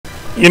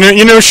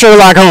you know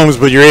Sherlock Holmes,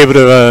 but you're able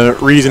to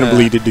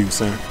reasonably deduce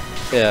so.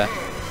 Yeah.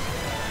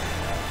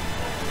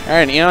 All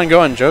right, Eon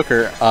going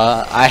Joker.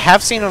 I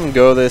have seen him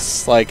go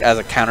this like as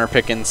a counter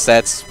pick in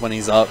sets when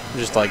he's up,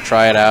 just to, like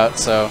try it out.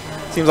 So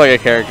seems like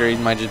a character he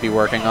might just be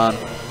working on.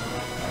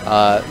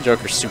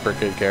 Joker's super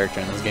good character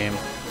in this game.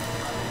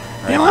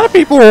 Right. Yeah, a lot of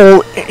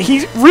people,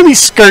 he really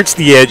skirts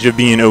the edge of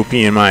being OP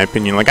in my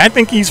opinion. Like I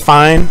think he's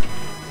fine,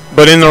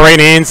 but in the right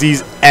hands,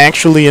 he's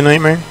actually a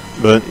nightmare.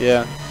 But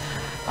yeah,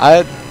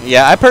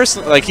 I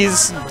personally like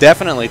he's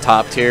definitely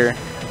top tier.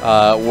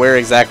 Where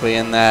exactly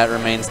in that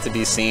remains to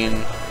be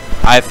seen.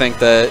 I think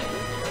that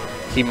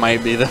he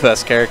might be the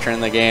best character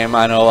in the game.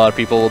 I know a lot of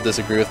people will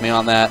disagree with me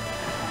on that,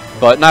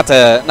 but not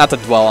to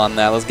dwell on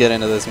that. Let's get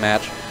into this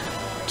match.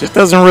 Just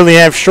doesn't really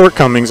have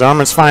shortcomings.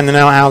 Arma's finding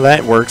out how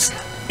that works.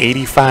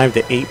 85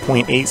 to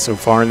 8.8 so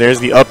far. There's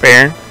the up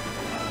air.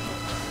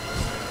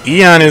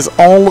 Eon is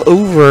all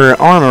over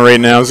Arma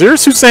right now. Zero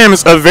Suit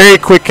Samus, a very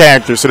quick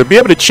character, so to be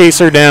able to chase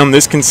her down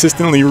this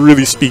consistently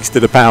really speaks to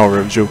the power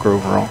of Joker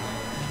overall.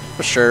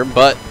 For sure,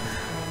 but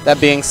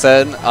that being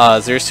said,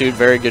 Zero Suit,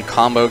 very good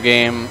combo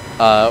game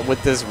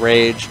with this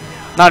Rage.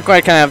 Not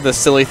quite kind of have the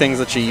silly things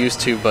that you used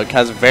to, but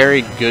has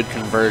very good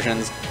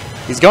conversions.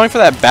 He's going for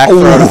that back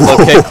throw to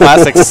flip kick,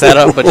 classic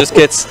setup, but just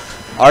gets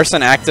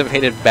Arson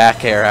activated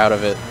back air out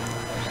of it.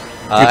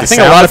 I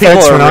think a lot of people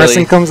are when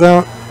Arson comes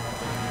out.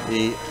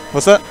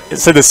 What's that?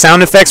 So the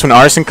sound effects when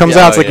Arson comes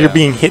out, it's like yeah. you're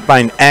being hit by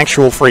an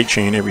actual freight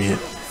train every hit.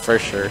 For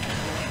sure.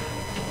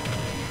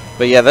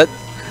 But yeah,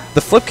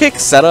 the flip kick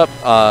setup,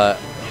 a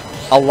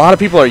lot of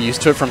people are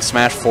used to it from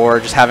Smash 4,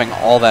 just having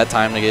all that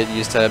time to get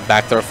used to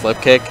back throw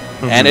flip kick.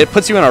 And it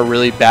puts you in a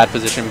really bad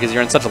position because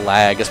you're in such a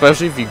lag,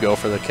 especially if you go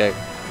for the kick,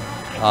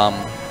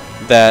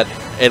 that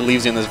it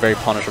leaves you in this very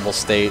punishable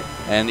state.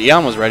 And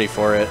Eon was ready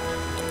for it.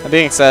 That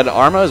being said,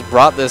 Arma has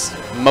brought this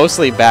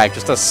mostly back,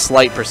 just a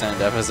slight percent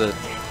deficit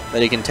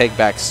that he can take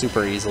back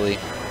super easily.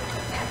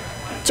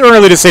 It's too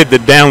early to say the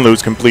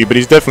download's complete, but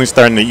he's definitely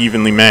starting to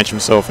evenly match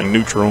himself in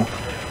neutral.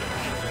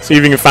 See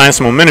if he can find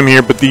some momentum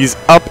here, but these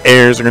up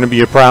airs are going to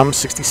be a problem.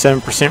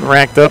 67%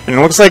 racked up, and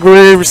it looks like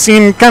we're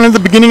seeing kind of the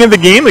beginning of the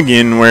game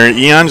again, where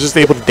Eon's just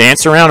able to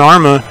dance around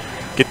Arma,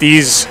 get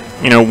these,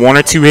 you know, 1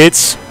 or 2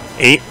 hits,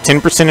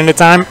 8–10% at a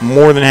time.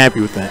 More than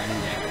happy with that.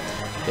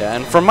 Yeah,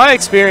 and from my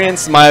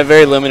experience, my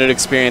very limited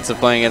experience of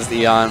playing against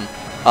Eon,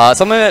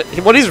 something that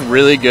what he's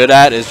really good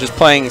at is just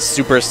playing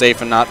super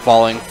safe and not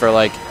falling for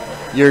like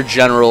your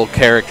general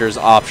character's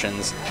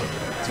options.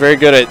 He's very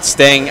good at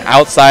staying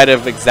outside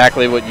of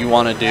exactly what you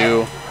want to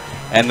do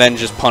and then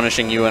just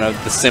punishing you in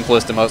the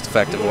simplest and most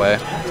effective way.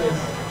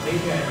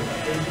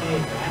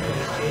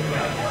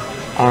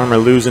 Arma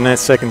losing that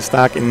second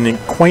stock in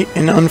quite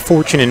an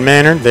unfortunate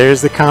manner.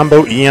 There's the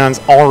combo. Eon's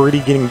already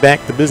getting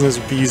back to business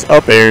with these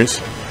up airs.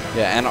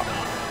 Yeah, and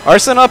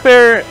Arson up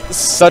air is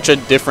such a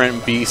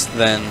different beast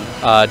than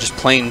just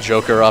plain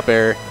Joker up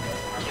air.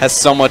 Has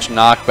so much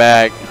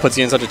knockback, puts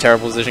you in such a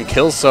terrible position,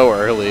 kills so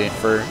early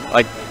for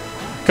like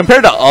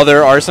compared to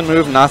other Arson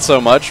move, not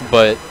so much,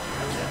 but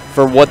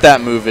for what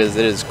that move is,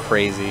 it is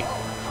crazy.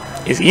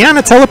 Is Eon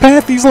a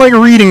telepath? He's like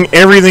reading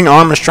everything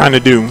Arma's trying to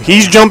do.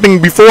 He's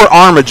jumping before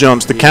Arma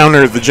jumps to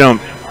counter the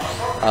jump.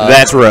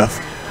 That's rough.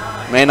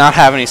 May not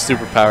have any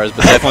superpowers,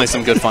 but definitely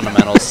some good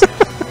fundamentals.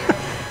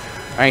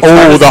 Right,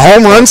 oh, the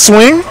home run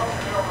swing?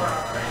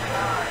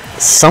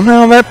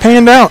 Somehow that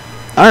panned out.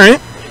 All right.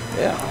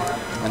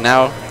 Yeah. And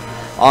now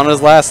on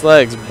his last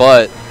legs,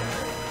 but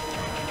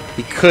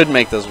he could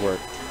make this work.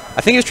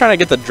 I think he was trying to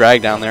get the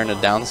drag down there into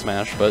down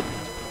smash, but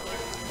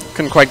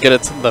couldn't quite get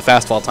it to the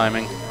fastball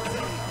timing.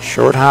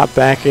 Short hop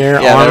back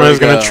air. Yeah, Arma is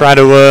going to try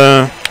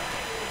to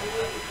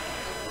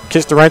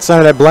kiss the right side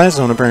of that blast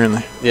zone,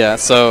 apparently. Yeah,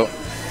 so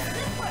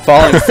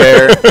falling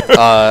fair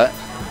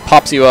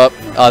pops you up.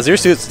 Zero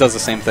Suits does the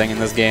same thing in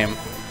this game.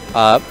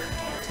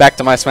 Back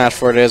to my Smash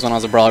 4 days when I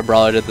was a Brawler.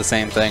 Brawler did the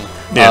same thing.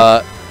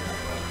 Yeah.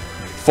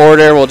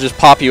 Forward air will just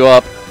pop you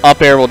up.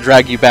 Up air will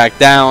drag you back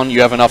down.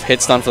 You have enough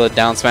hit stun for the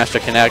down smash to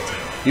connect.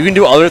 You can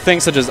do other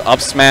things such as up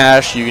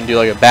smash. You can do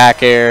like a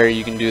back air.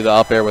 You can do the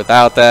up air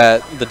without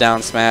that, the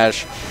down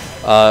smash.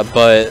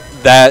 But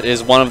that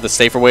is one of the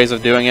safer ways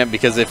of doing it,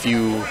 because if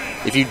you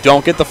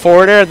don't get the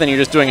forward air, then you're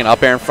just doing an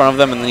up air in front of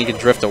them, and then you can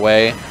drift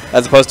away,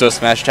 as opposed to a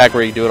smash attack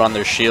where you do it on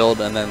their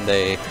shield, and then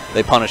they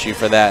punish you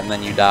for that, and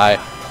then you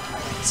die.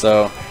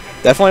 So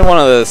definitely one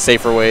of the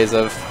safer ways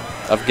of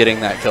getting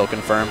that kill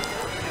confirmed.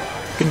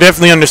 Can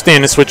definitely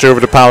understand the switch over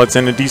to Pilots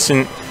and a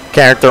decent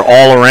character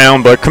all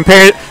around, but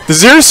compared the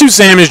Zero Suit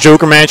Samus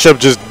Joker matchup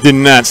just did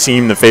not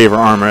seem to favor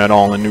Arma at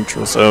all in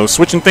neutral. So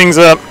switching things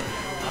up,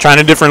 trying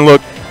a different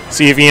look,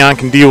 see if Eon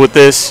can deal with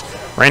this.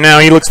 Right now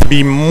he looks to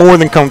be more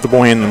than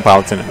comfortable handling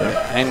Palutena there.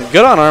 And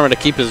good on Arma to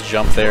keep his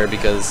jump there,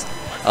 because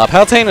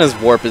Palutena's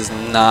warp is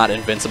not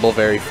invincible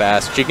very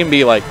fast. She can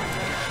be like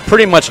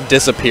pretty much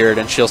disappeared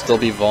and she'll still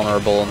be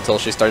vulnerable until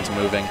she starts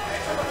moving.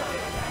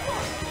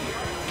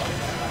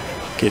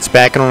 Gets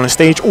back on the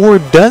stage, or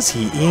does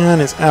he?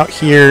 Eon is out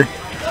here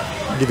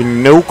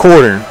giving no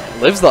quarter.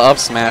 Lives the up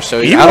smash,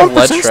 so he's out of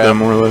ledge trap.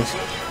 More or less.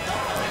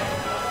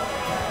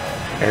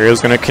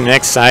 Aerial's going to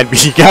connect side B.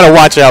 You got to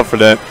watch out for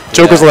that.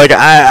 Joker's like,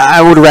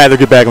 I would rather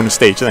get back on the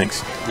stage.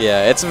 Thanks.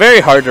 Yeah, it's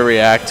very hard to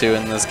react to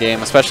in this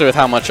game, especially with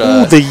how much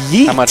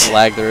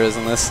lag there is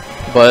in this.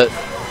 But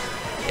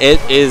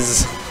it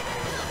is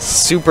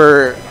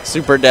super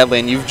deadly,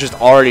 and you've just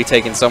already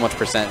taken so much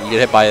percent. You get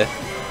hit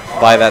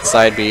by that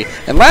side B.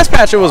 And last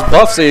patch it was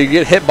buff, so you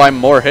get hit by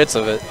more hits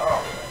of it.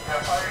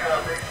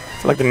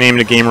 I feel like the name of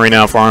the game right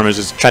now for Arma is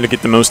just try to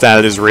get the most out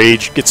of this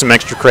rage, get some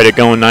extra credit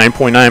going.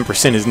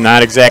 9.9% is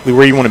not exactly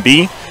where you want to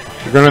be.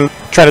 You're going to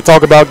try to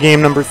talk about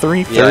game number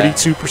 3,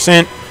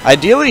 32%.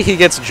 Ideally, he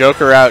gets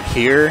Joker out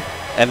here,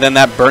 and then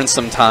that burns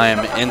some time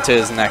into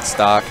his next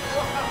stock.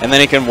 And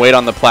then he can wait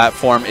on the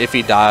platform if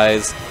he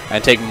dies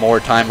and take more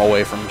time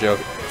away from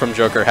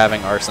Joker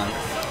having Arson.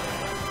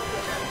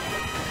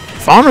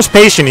 If Arma's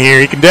patient here,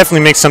 he can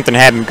definitely make something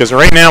happen, because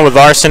right now with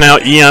Arson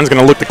out, Eon's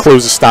going to look to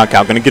close the stock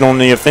out, going to get on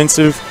the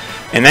offensive.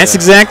 And that's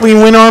exactly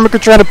when Arma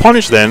could try to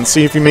punish that and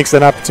see if he makes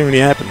that opportunity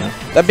happen.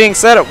 That being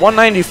said, at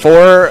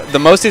 194, the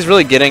most he's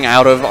really getting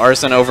out of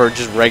Arson over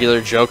just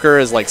regular Joker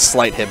is like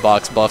slight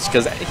hitbox buffs,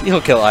 because he'll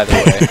kill either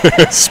way.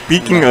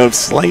 Speaking of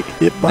slight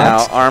hitbox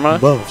now, Arma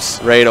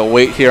buffs, ready to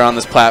wait here on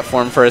this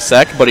platform for a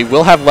sec, but he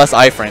will have less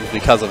iframes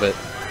because of it.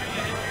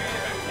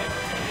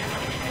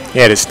 He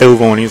had his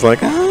stove on. He's like,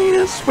 oh, yeah,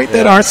 just wait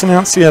that Arson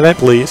out, see how that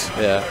plays.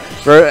 Yeah.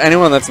 For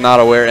anyone that's not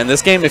aware, in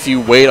this game, if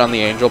you wait on the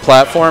Angel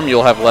platform,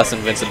 you'll have less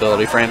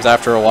invincibility frames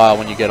after a while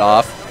when you get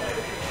off.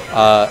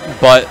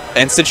 But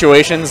in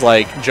situations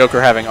like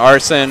Joker having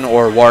Arson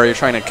or Warrior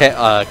trying to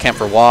camp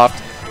for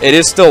Waft, it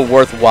is still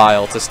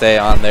worthwhile to stay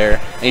on there.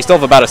 And you still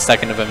have about a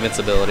second of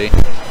invincibility.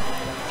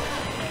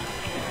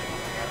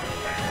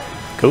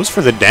 Goes for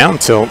the down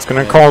tilt. It's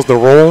going to cause the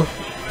roll.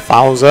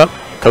 Follows up.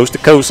 Coast to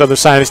coast, other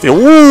side of the steel.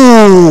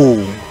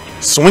 Ooh!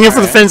 Swinging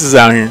for the fences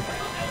out here.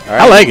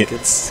 I like it.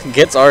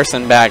 Gets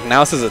Arson back. Now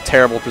this is a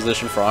terrible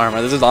position for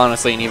Arma. This is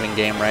honestly an even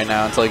game right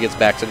now until he gets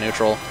back to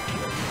neutral.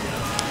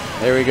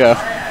 There we go.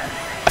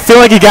 I feel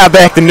like he got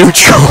back to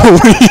neutral.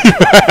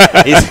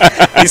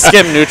 he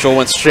skimmed neutral,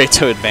 went straight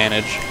to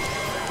advantage.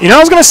 You know, I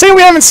was going to say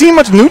we haven't seen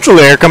much neutral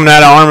air coming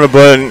out of Arma,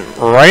 but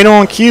right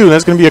on cue,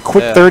 that's going to be a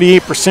quick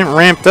 38%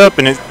 ramped up,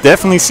 and it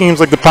definitely seems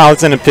like the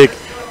pilot's in a pick.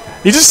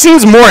 He just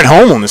seems more at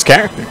home on this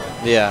character.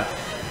 Yeah.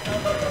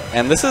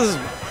 And this is...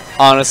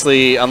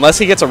 honestly, unless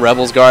he gets a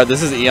Rebels Guard,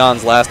 this is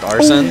Eon's last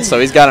Arson,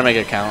 so he's got to make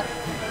it count.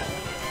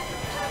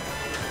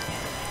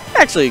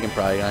 Actually, you can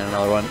probably get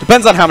another one.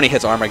 Depends on how many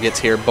hits Arma gets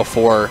here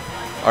before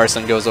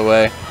Arson goes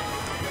away.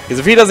 Because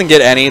if he doesn't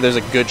get any, there's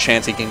a good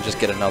chance he can just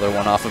get another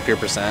one off of pure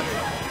percent.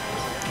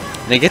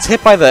 And he gets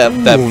hit by the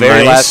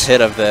very last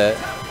hit of the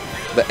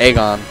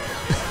Aegon,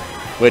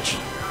 which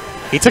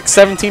he took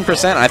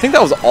 17%. I think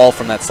that was all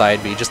from that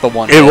side B, just the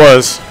one hit. It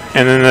was.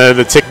 And then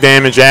the tick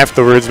damage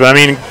afterwards. But,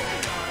 I mean...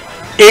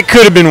 it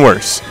could have been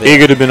worse. Yeah. It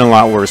could have been a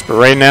lot worse. But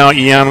right now,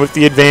 Eon with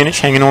the advantage,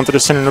 hanging on to the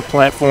center of the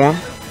platform,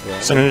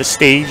 center of the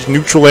stage,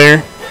 neutral air.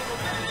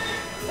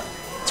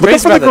 What's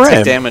crazy about the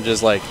tick damage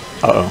is like,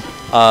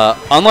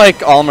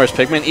 unlike Olimar's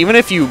Pigment, even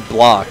if you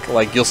block,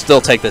 like you'll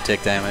still take the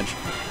tick damage.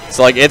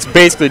 So like it's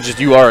basically just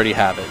you already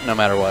have it, no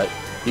matter what.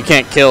 You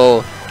can't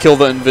kill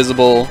the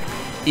invisible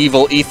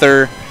evil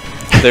ether.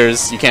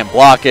 You can't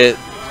block it.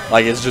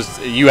 Like, it's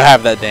just, you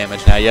have that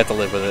damage now. You have to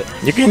live with it.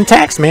 You're getting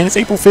taxed, man. It's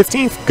April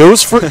 15th.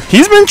 Goes for...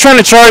 he's been trying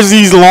to charge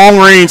these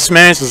long-range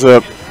smashes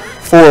up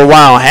for a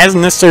while.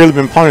 Hasn't necessarily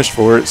been punished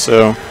for it,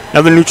 so...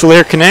 another neutral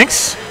air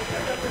connects.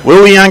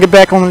 Will Eon get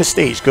back on the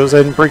stage? Goes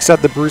ahead and breaks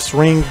out the Bruce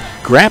Ring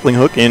grappling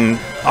hook in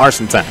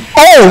Arson time.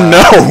 Oh,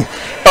 no!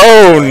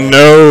 Oh,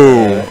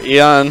 no!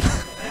 Eon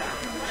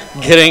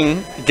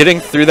getting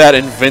through that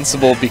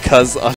invincible because of